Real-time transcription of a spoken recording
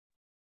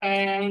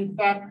And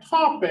that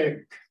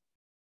topic,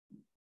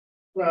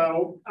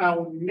 well,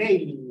 I'll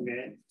name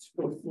it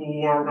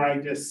before I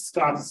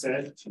discuss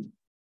it.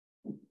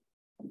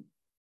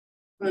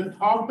 The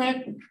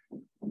topic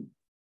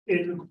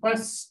in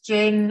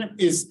question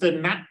is the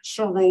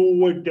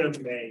natural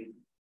domain.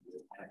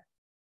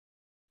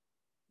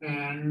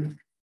 And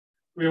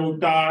we'll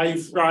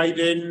dive right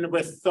in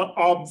with the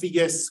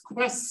obvious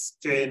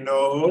question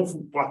of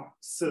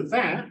what's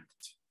that?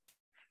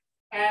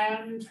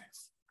 And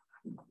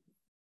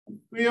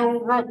we'll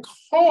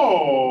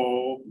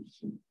recall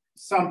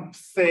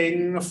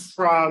something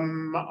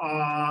from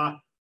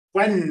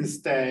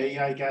Wednesday,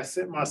 I guess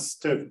it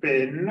must have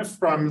been,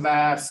 from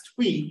last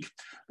week.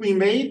 We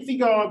made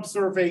the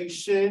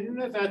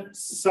observation that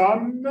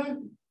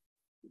some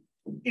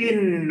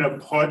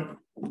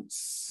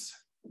inputs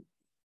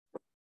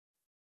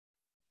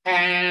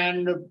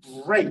can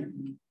break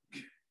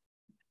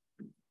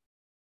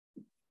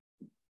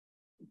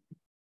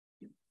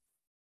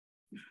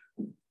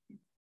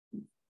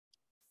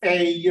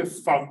a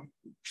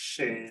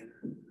function.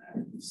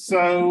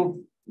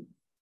 So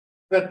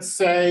let's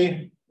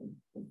say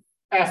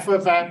f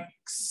of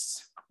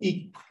x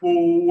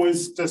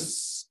equals the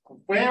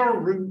square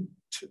root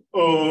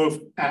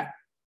of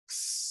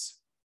x.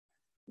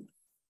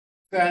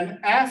 Then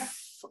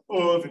f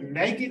of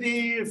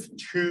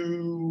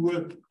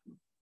 -2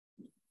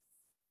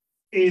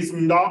 is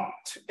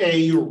not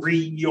a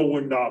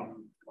real number.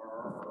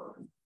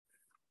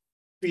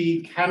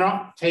 We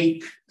cannot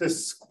take the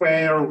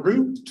square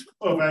root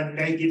of a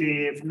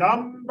negative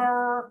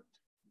number.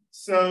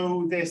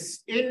 So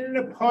this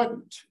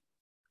input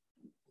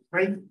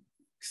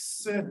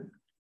breaks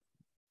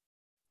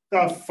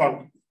the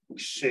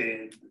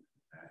function.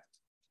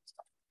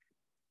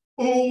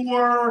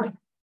 Or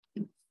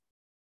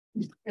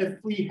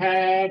if we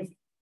have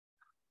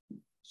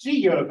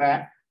g of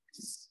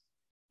x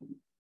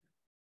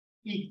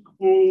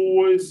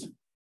equals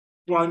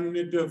 1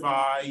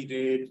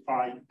 divided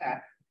by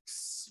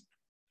x.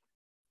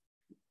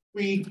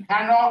 We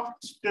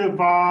cannot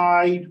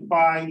divide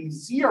by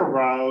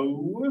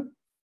 0.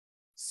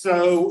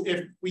 So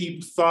if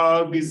we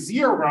plug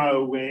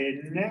 0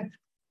 in,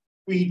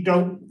 we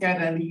don't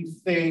get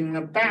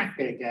anything back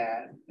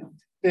again.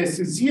 This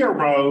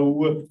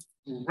 0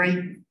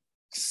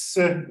 breaks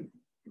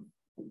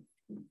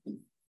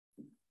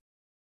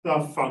the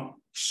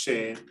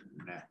function.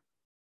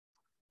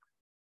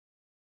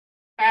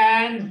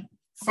 And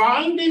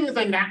finding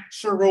the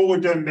natural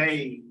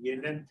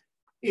domain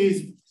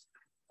is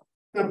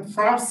the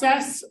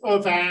process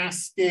of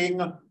asking,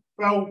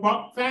 well,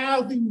 what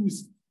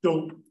values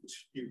don't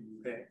do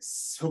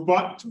this?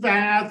 What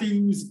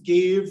values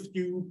give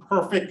you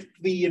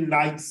perfectly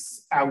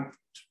nice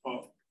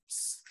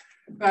outputs?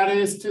 That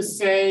is to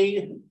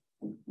say,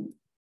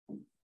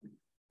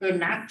 the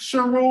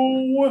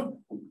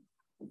natural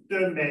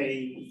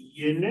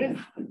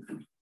domain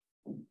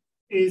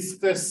is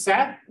the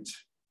set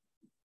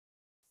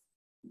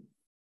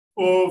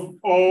of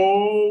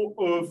all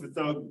of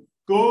the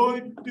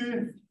good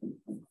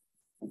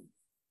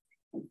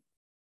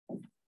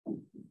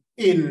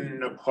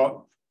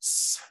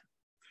inputs.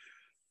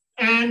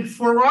 And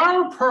for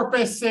our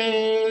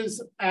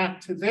purposes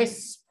at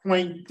this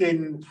point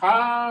in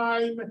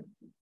time,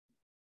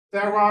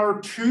 there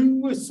are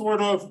two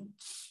sort of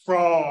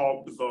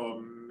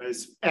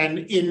problems an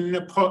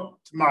input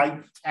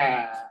might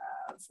have.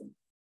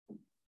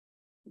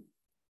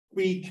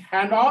 We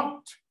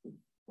cannot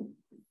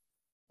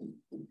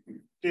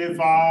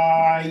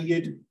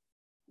divide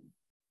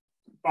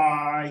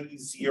by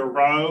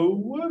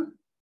 0,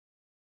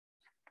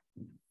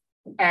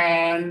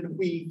 and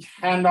we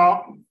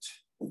cannot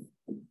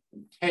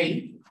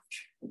take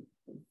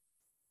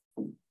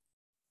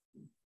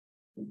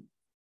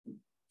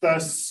the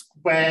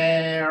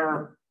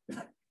square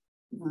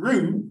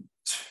root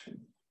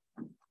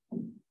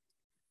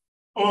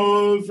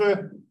of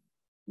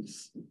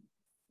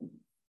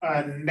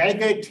a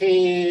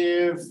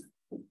negative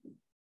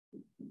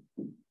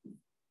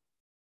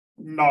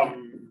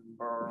number.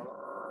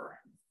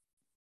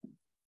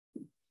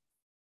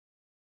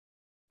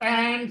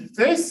 And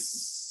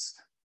this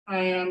I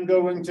am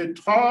going to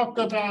talk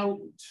about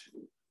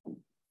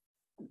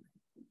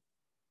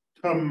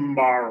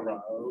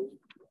tomorrow,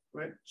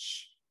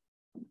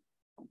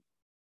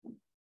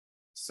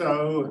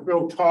 so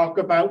we'll talk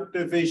about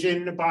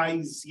division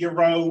by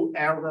 0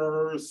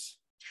 errors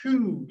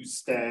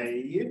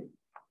Tuesday.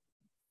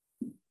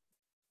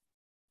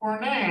 For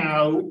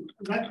now,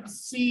 let's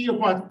see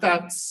what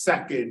that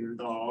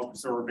second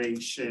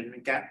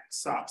observation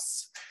gets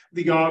us.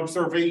 The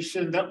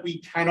observation that we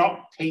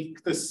cannot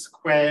take the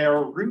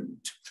square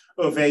root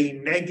of a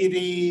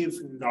negative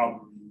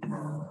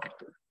number.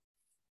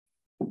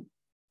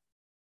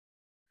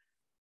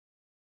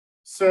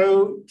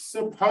 So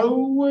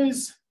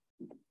suppose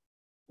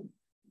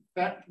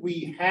that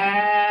we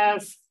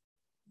have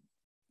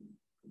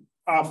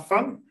a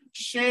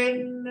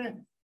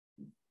function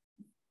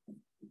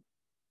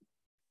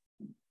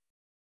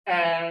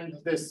and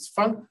this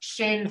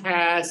function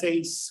has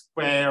a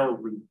square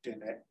root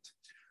in it.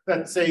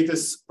 Let's say the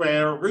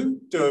square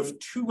root of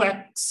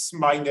 2x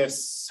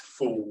minus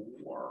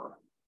 4.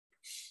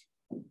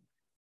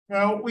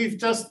 Well, we've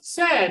just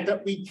said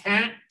that we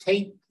can't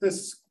take the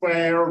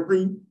square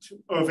root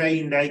of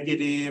a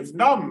negative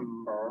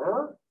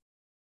number.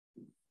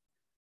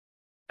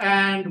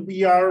 And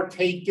we are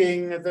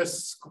taking the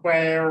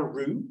square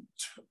root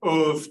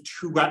of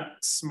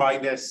 2x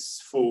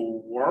minus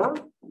 4.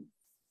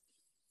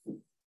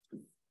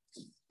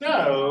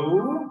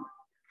 So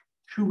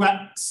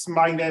 2x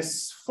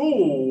minus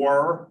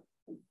 4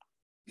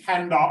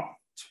 cannot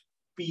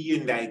be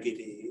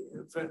negative.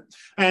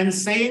 And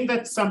saying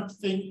that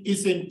something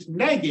isn't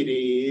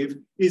negative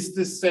is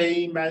the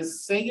same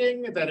as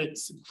saying that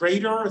it's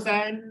greater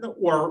than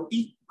or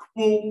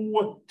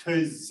equal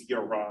to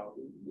 0.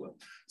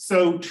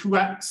 So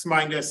 2x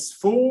minus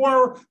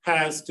 4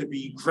 has to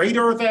be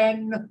greater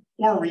than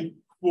or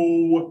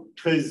equal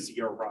to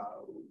 0.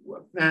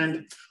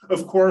 And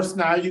of course,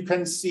 now you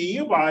can see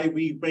why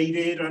we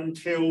waited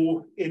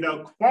until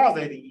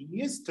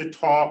inequalities to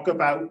talk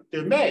about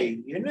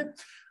domain.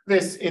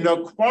 This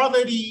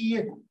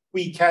inequality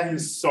we can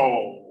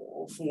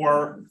solve,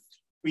 or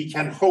we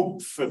can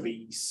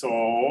hopefully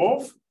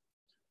solve.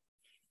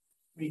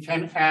 We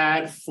can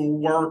add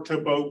 4 to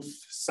both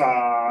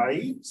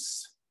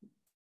sides.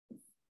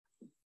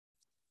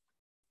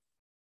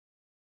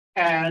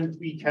 And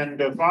we can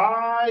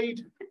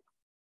divide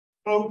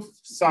both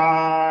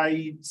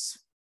sides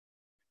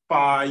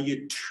by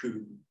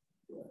 2.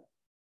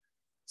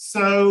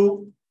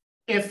 So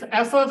if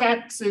f of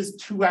x is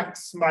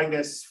 2x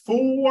minus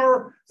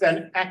 4,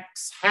 then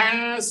x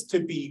has to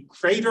be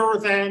greater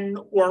than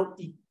or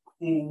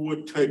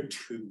equal to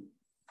 2.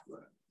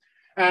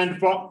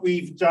 And what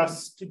we've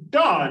just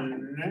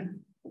done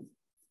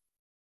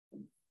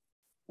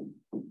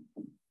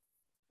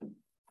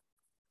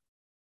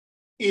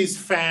is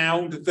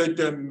found the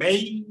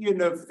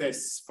domain of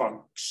this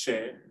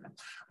function.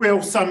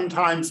 We'll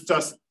sometimes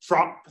just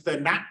drop the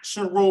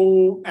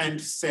natural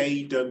and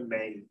say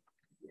domain.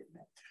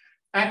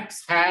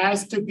 X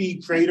has to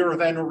be greater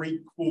than or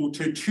equal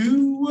to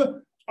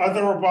 2,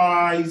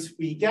 otherwise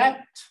we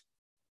get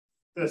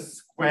the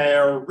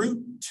square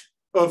root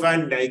of a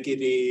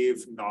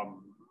negative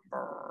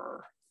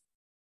number.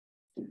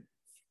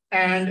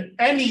 And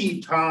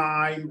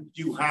anytime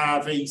you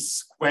have a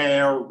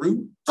square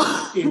root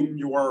in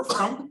your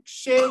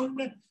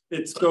function,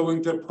 it's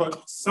going to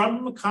put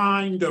some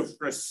kind of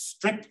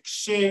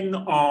restriction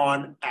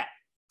on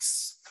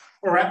x,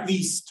 or at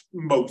least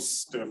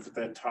most of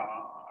the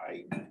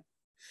time.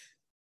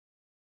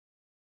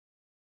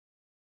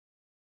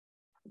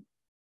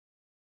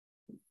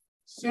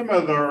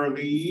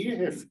 Similarly,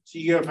 if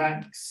g of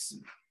x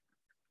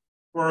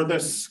were the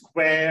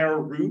square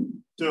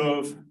root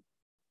of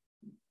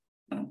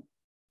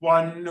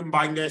 1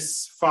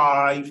 minus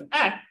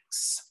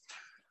 5x,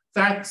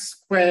 that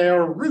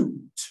square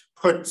root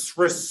puts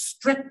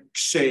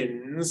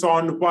restrictions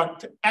on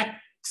what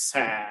x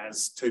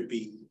has to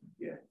be,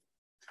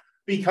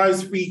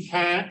 because we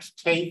can't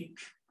take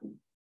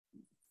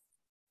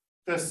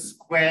the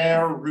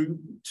square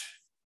root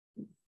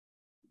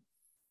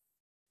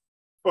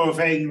of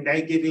a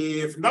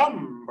negative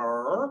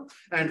number,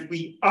 and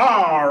we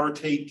are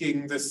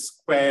taking the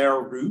square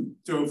root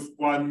of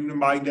 1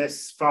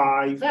 minus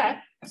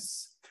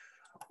 5x.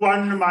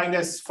 1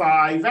 minus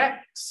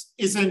 5x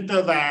isn't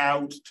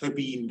allowed to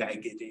be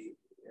negative.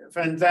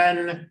 And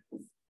then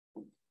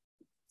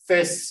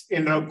this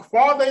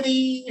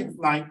inequality,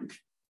 like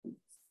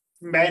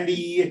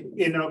many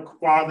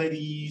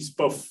inequalities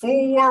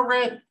before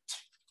it,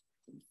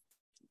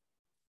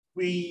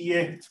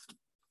 we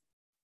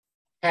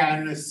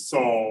can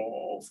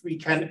solve. We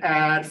can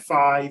add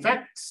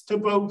 5x to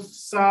both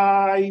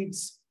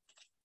sides.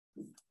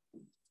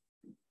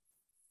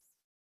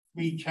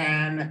 We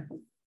can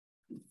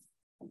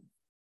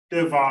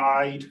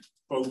divide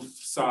both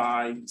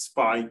sides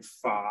by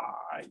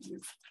 5.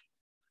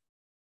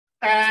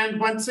 And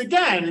once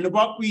again,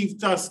 what we've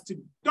just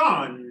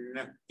done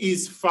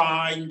is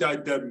find a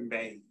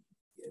domain.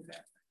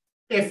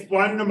 If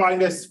 1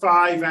 minus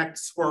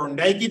 5x were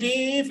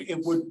negative,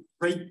 it would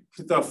break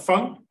the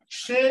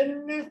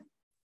function.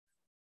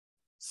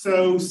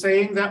 So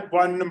saying that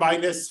 1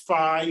 minus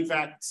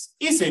 5x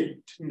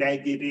isn't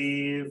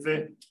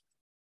negative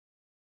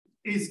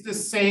is the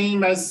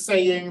same as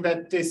saying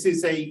that this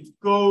is a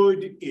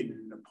good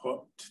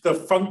input. The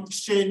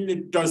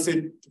function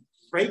doesn't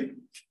break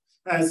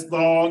as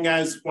long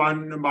as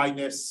 1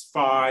 minus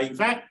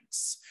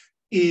 5x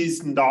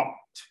is not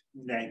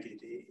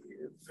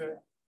negative.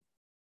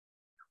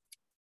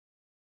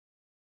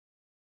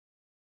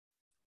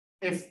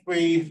 If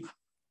we,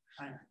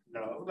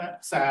 no,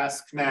 let's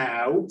ask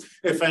now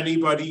if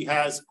anybody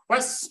has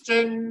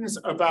questions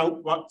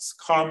about what's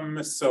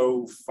come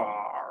so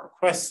far.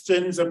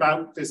 Questions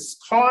about this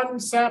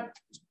concept,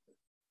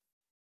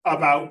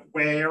 about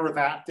where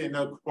that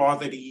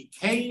inequality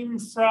came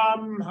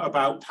from,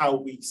 about how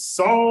we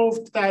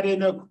solved that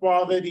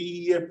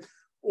inequality,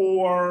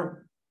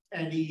 or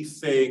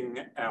anything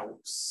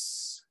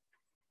else.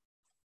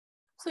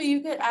 So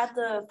you could add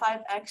the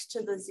 5x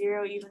to the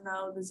 0 even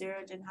though the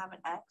 0 didn't have an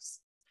x?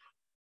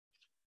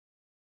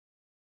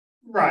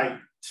 Right.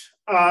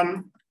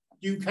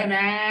 You can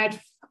add,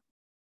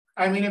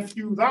 I mean, if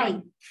you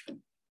like,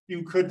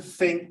 you could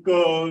think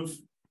of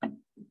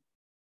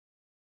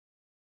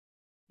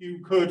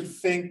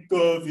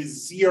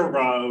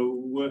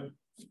 0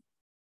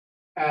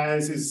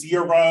 as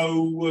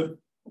 0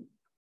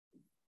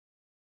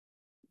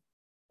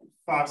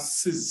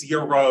 plus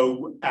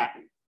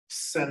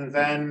 0x, and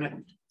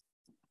then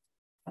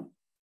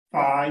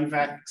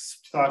 5x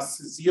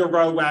plus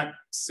 0x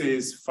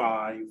is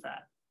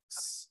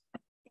 5x.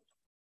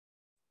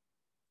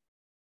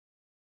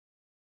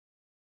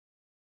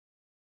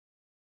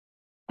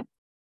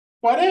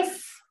 What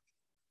if,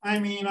 I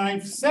mean,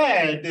 I've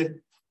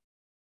said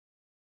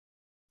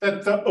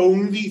that the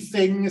only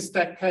things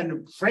that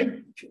can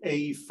break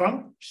a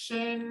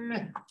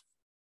function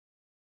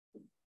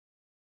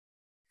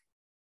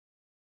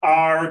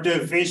are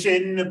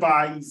division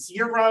by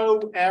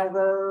 0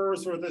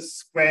 errors or the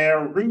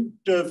square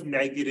root of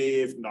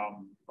negative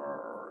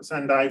numbers.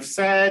 And I've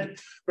said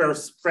we're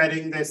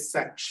spreading this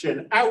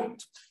section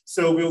out,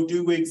 so we'll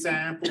do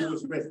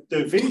examples with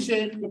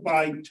division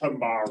by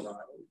tomorrow.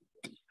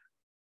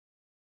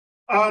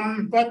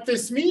 What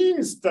this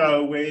means,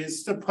 though,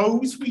 is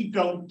suppose we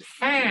don't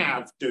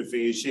have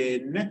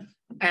division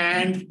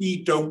and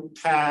we don't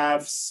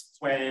have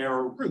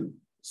square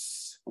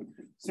roots.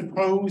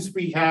 Suppose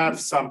we have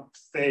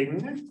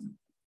something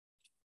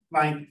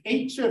like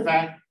h of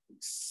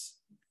x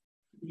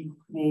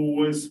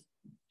equals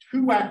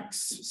 2x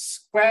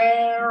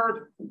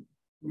squared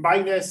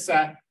minus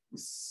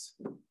x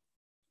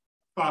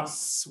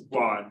plus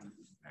 1.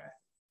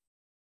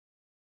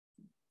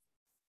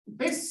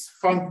 This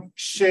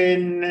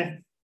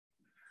function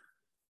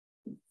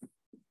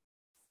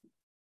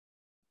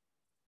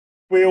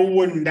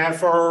will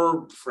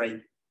never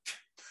break,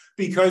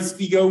 because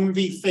the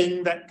only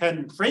thing that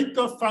can break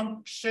a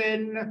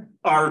function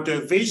are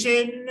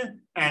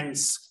division and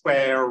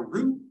square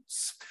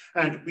roots,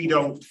 and we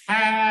don't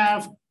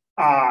have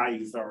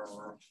either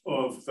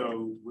of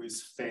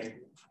those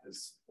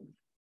things.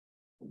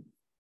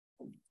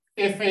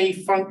 If a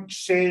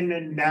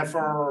function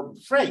never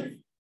breaks,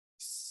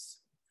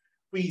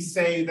 we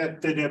say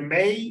that the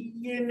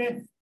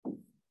domain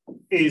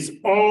is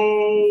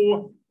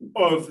all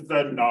of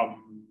the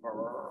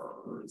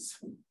numbers,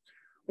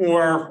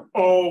 or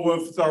all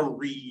of the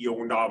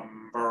real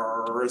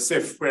numbers,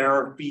 if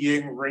we're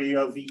being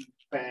really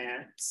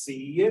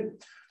fancy.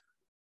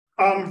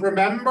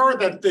 Remember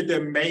that the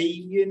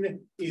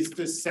domain is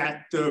the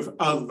set of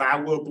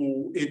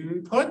allowable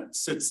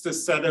inputs. It's the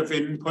set of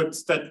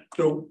inputs that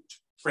don't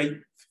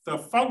break the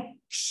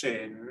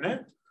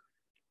function.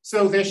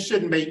 So this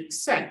should make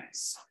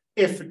sense.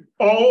 If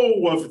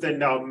all of the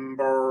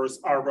numbers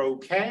are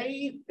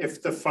okay,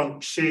 if the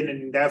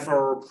function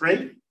never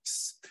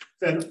breaks,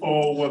 then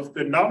all of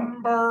the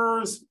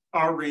numbers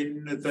are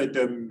in the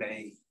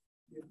domain.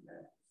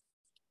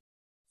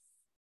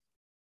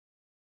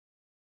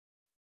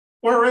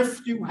 Or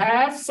if you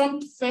have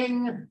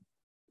something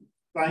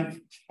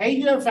like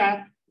k of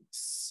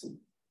x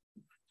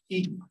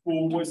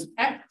equals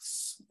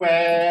x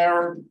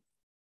squared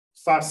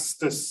plus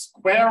the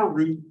square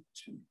root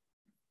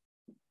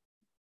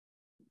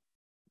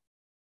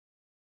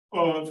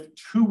of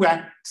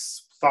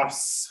 2x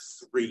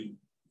plus 3.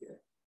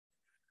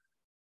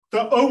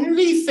 The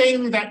only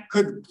thing that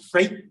could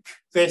break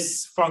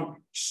this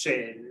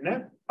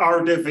function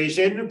are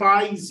division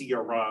by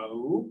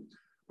 0.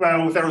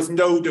 Well, there's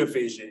no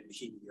division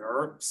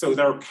here, so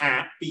there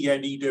can't be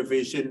any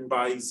division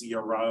by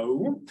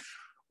 0.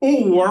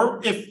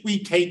 Or if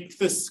we take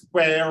the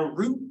square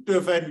root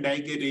of a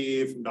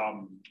negative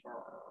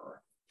number.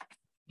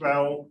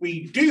 Well,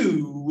 we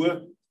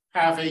do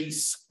have a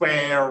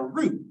square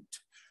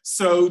root.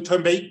 So to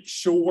make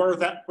sure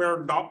that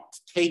we're not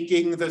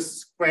taking the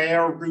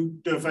square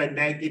root of a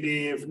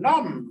negative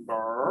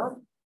number,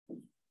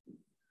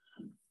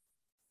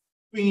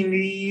 we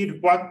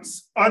need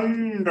what's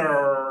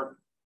under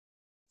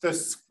the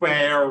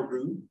square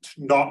root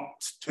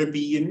not to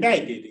be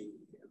negative.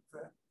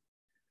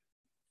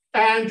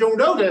 And you'll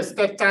notice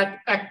that that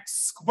x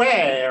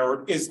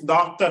squared is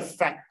not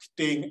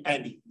affecting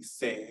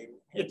anything.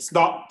 It's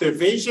not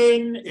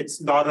division,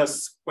 it's not a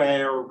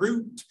square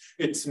root,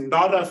 it's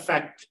not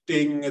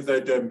affecting the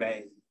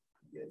domain.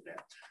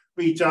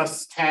 We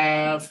just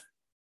have,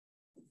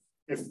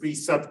 if we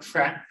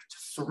subtract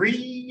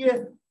 3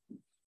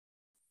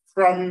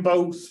 from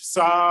both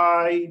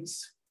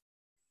sides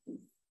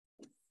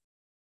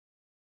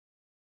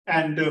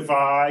and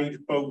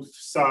divide both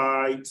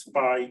sides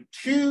by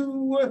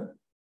 2,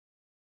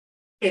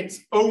 it's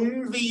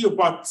only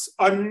what's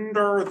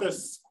under the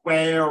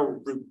square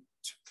root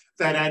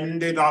that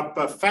ended up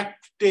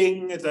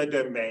affecting the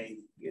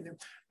domain.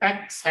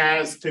 X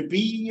has to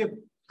be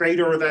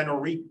greater than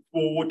or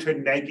equal to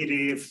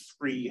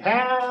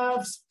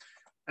 -3/2,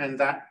 and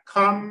that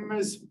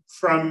comes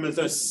from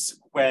the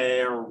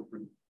square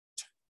root.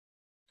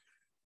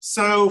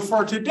 So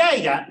for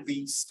today, at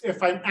least,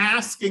 if I'm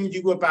asking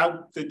you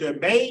about the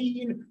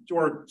domain,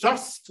 you're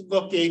just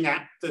looking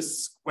at the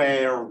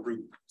square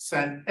roots.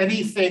 And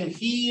anything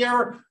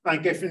here,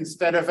 like if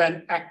instead of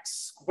an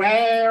x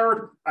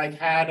squared, I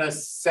had a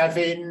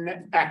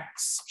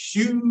 7x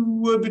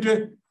cubed,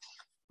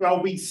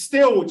 well, we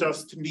still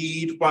just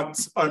need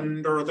what's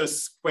under the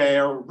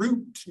square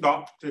root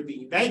not to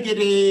be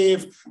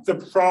negative. The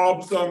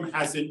problem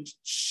hasn't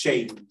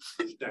changed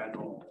at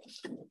all.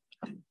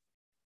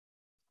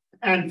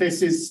 And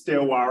this is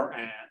still our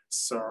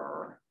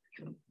answer.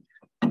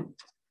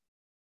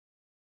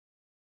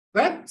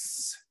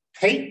 Let's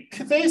take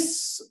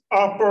this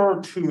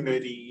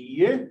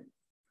opportunity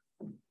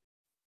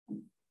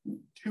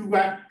to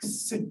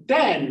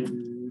extend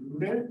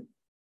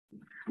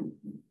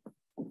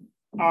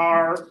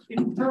our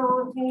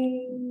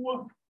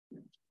interval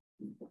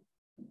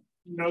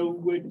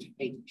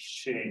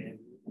notation.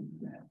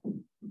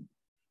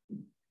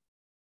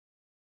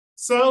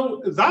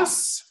 So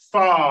thus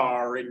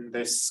far in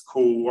this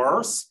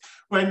course,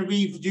 when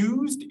we've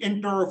used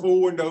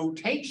interval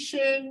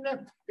notation,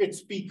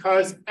 it's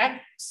because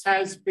x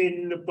has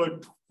been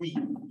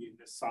between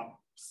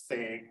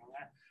something.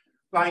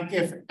 Like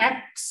if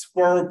x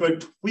were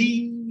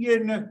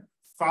between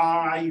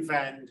 5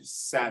 and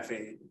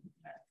 7,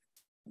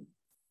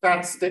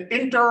 that's the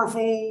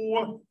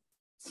interval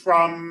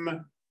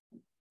from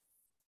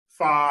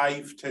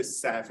 5 to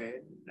 7.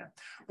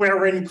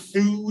 We're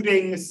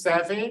including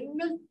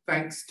 7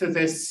 thanks to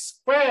this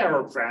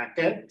square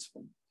bracket.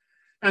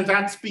 And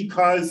that's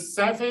because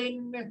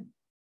 7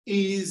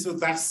 is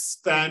less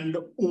than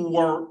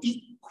or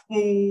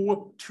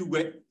equal to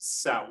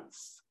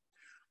itself.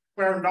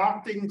 We're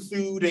not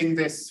including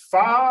this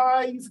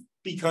 5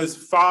 because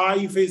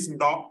 5 is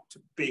not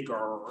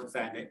bigger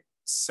than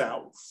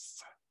itself.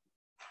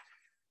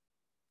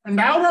 And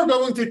now we're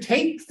going to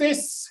take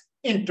this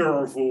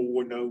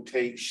interval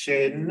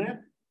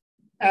notation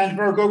and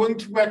we're going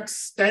to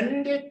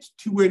extend it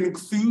to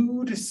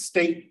include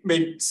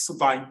statements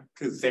like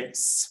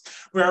this,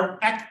 where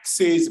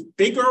x is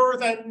bigger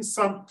than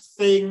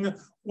something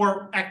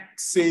or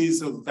x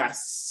is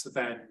less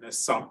than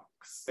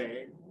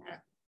something.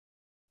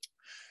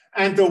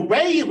 And the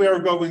way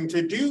we're going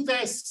to do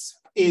this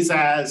is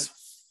as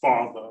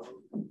follows.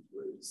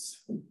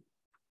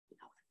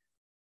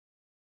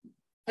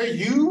 To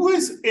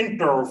use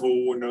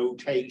interval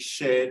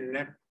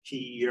notation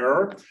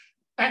here,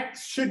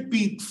 x should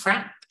be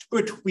trapped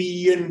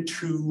between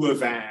two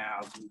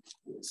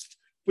values.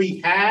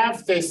 We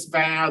have this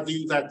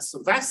value that's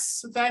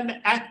less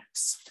than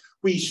x.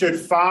 We should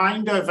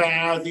find a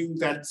value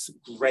that's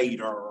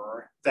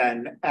greater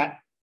than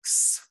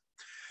x.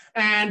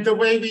 And the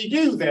way we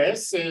do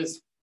this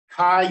is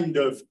kind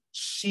of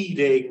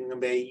cheating,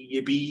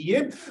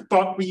 maybe,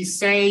 but we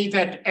say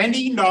that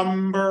any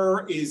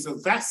number is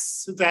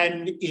less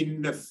than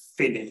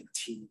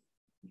infinity.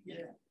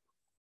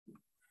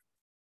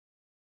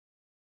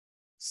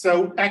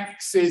 So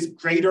x is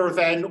greater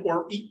than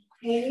or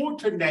equal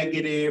to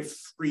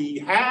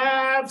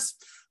 -3/2,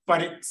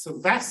 but it's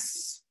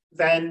less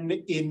than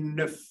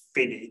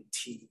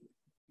infinity.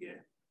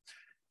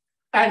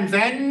 And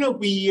then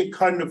we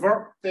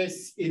convert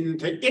this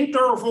into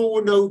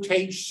interval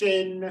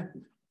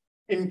notation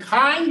in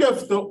kind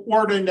of the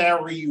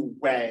ordinary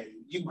way.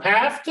 You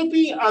have to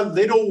be a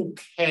little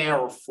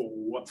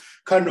careful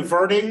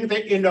converting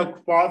the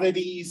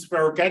inequalities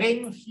we're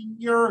getting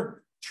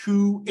here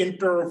to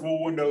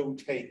interval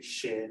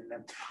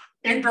notation.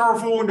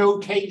 Interval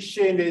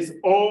notation is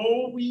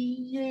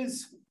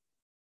always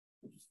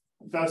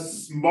the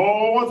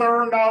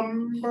smaller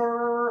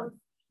number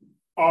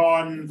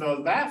on the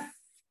left,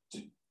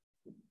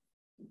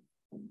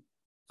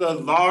 the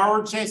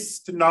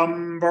largest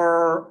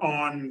number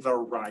on the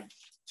right.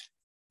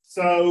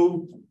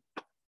 So,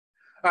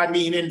 I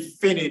mean,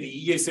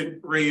 infinity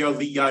isn't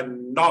really a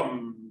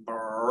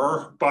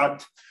number,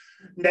 but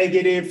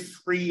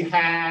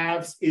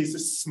 -3/2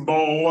 is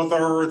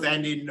smaller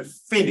than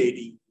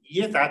infinity.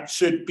 That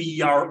should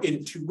be our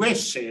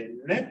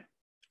intuition.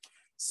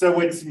 So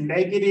it's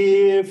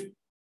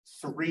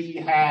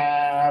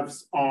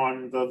 -3/2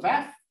 on the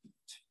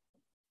left,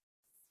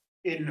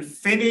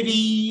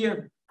 infinity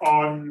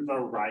on the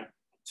right.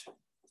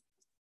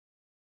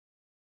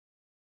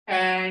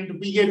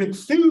 And we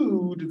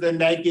include the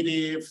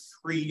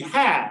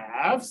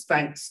 -3/2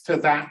 thanks to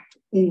that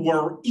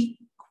or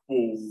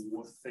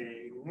equal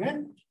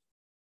thing.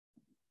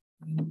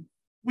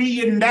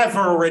 We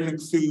never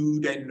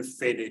include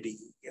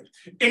infinity.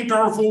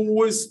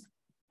 Intervals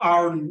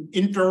are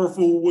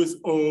intervals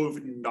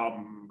of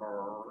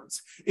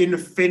numbers.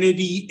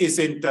 Infinity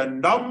isn't a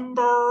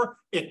number.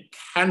 It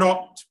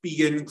cannot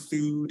be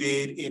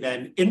included in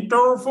an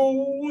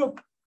interval.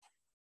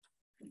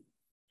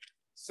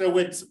 So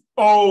it's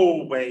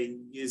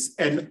always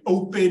an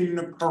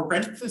open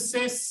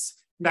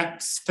parenthesis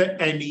next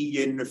to any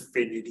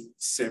infinity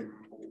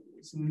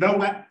symbols.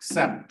 No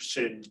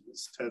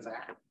exceptions to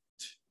that.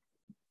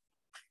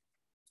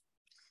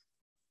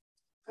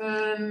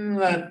 And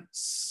let's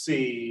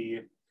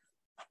see.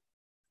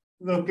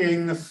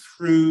 Looking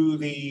through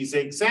these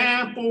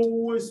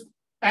examples,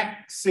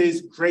 x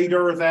is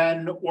greater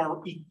than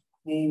or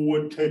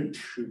equal to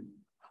 2.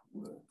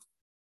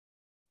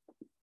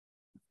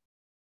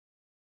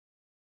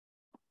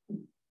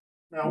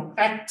 Now,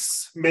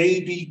 x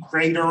may be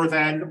greater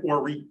than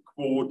or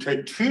equal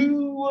to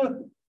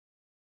 2,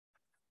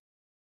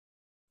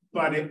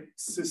 but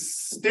it's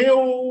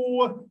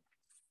still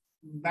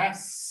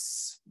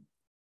less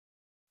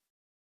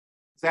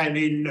than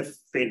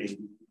infinity.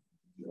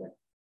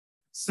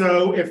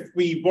 So if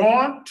we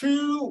want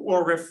to,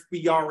 or if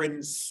we are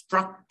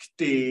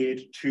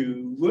instructed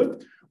to,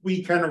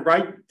 we can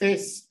write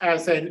this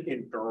as an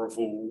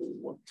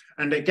interval.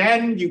 And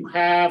again, you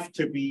have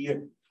to be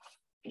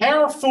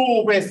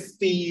careful with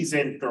these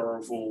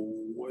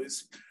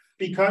intervals,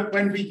 because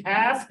when we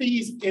have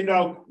these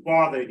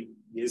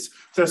inequalities,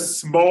 the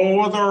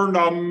smaller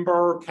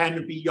number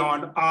can be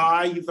on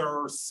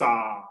either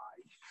side.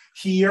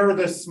 Here,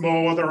 the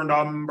smaller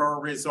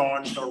number is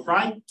on the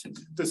right.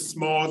 The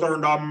smaller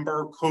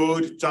number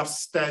could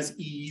just as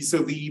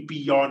easily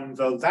be on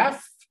the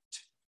left.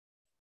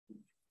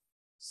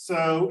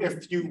 So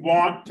if you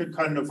want to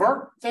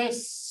convert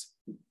this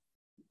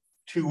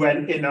to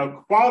an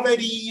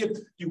inequality,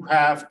 you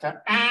have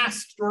to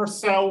ask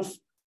yourself,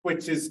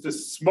 which is the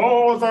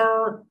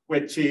smaller,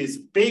 which is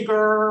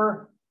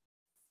bigger,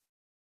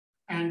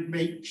 and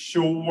make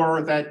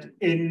sure that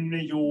in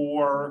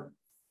your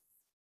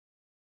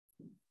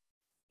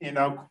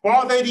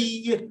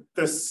inequality,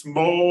 the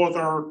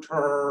smaller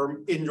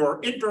term in your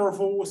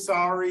interval,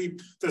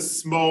 the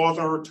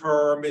smaller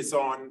term is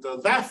on the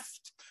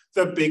left,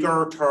 the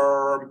bigger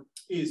term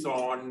is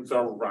on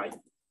the right.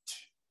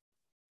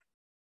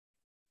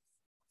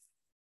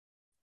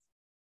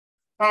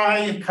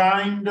 I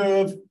kind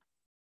of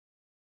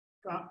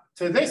got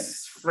to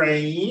this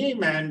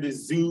frame and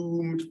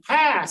zoomed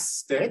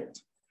past it.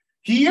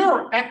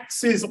 Here,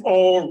 x is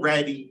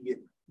already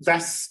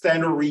less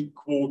than or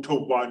equal to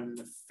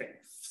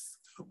 1/5,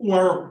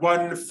 or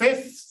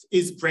 1/5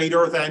 is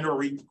greater than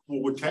or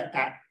equal to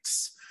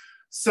x.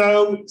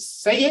 So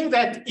saying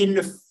that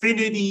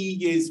infinity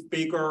is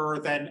bigger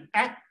than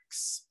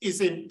x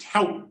isn't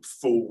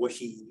helpful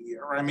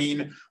here. I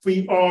mean,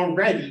 we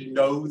already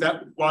know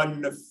that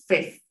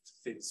 1/5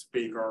 is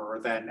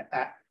bigger than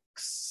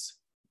x.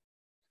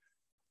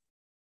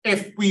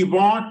 If we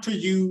want to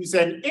use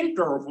an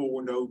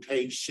interval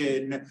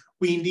notation,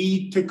 we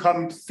need to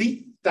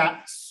complete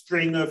that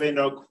string of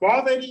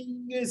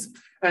inequalities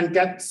and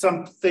get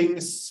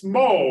something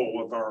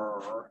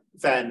smaller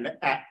than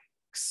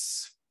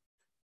x.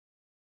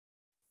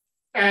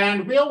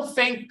 And we'll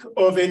think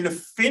of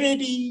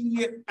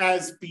infinity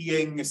as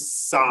being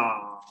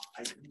sine.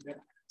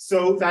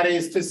 So that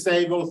is to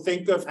say, we'll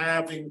think of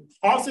having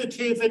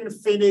positive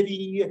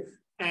infinity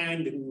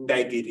and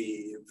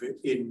negative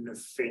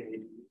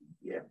infinity.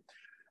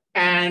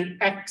 And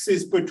x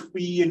is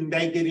between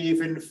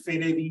negative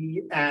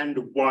infinity and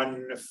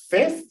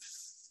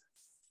 1/5.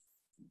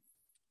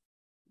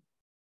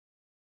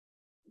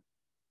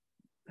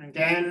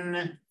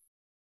 Again,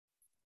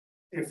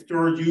 if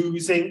you're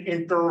using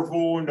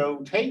interval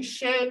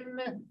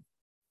notation,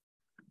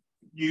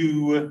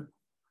 you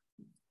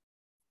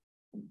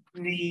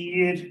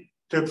need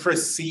to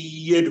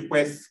proceed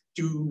with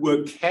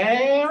due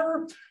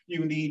care.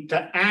 You need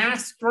to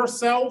ask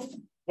yourself,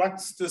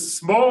 what's the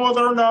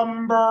smaller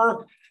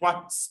number?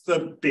 What's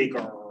the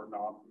bigger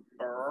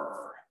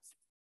number?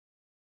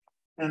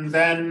 And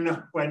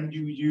then when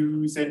you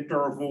use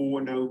interval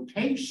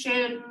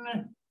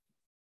notation,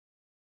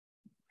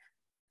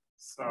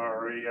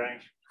 sorry,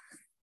 I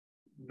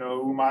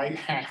know my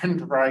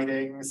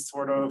handwriting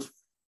sort of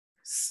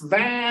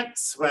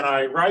slants when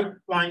I write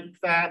like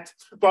that,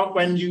 but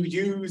when you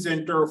use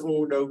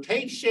interval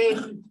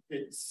notation,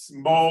 it's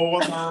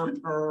smaller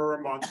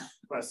term on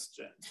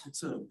question.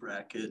 It's a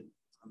bracket.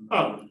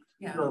 Oh,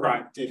 Yeah. you're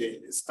right, it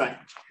is, thank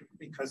you,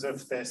 because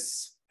of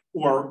this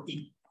or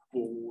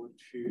equal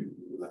to,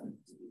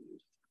 let's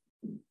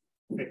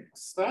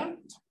fix that.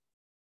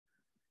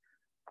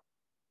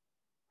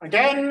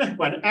 Again,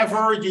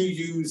 whenever you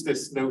use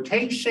this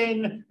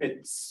notation,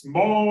 it's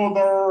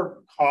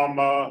smaller,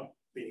 comma,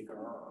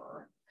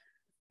 bigger.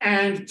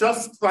 And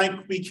just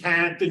like we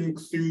can't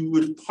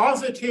include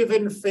positive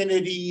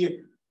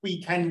infinity,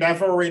 we can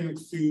never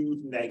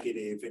include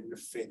negative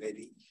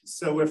infinity.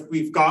 So if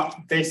we've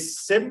got this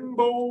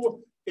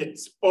symbol,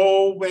 it's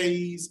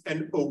always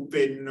an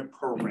open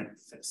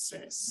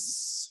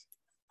parenthesis.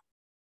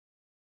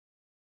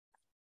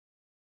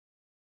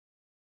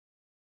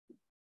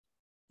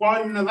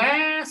 One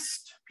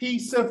last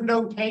piece of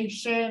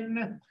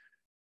notation.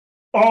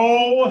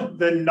 All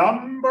the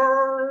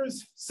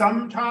numbers,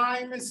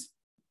 sometimes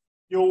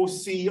you'll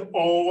see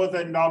all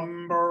the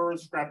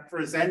numbers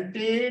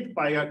represented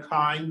by a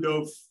kind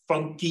of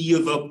funky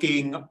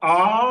looking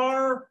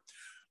R,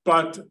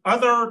 but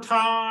other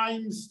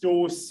times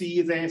you'll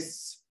see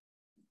this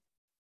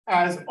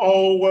as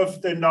all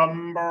of the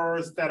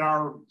numbers that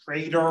are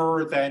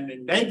greater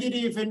than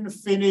negative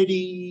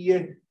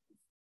infinity,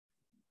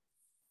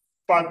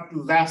 but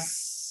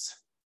less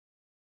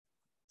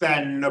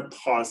than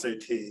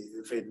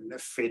positive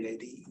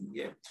infinity.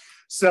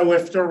 So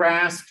if they're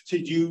asked to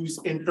use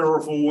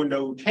interval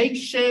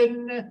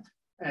notation,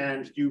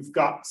 and you've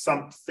got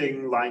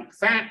something like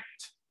that,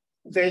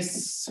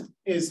 this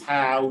is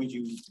how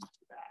you do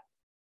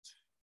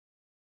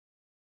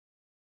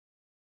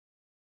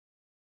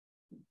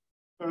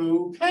that.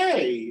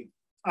 Okay,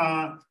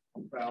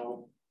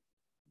 well,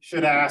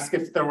 should ask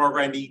if there are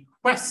any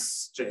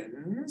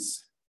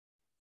questions.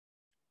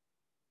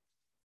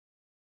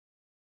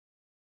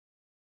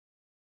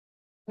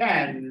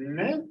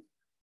 Then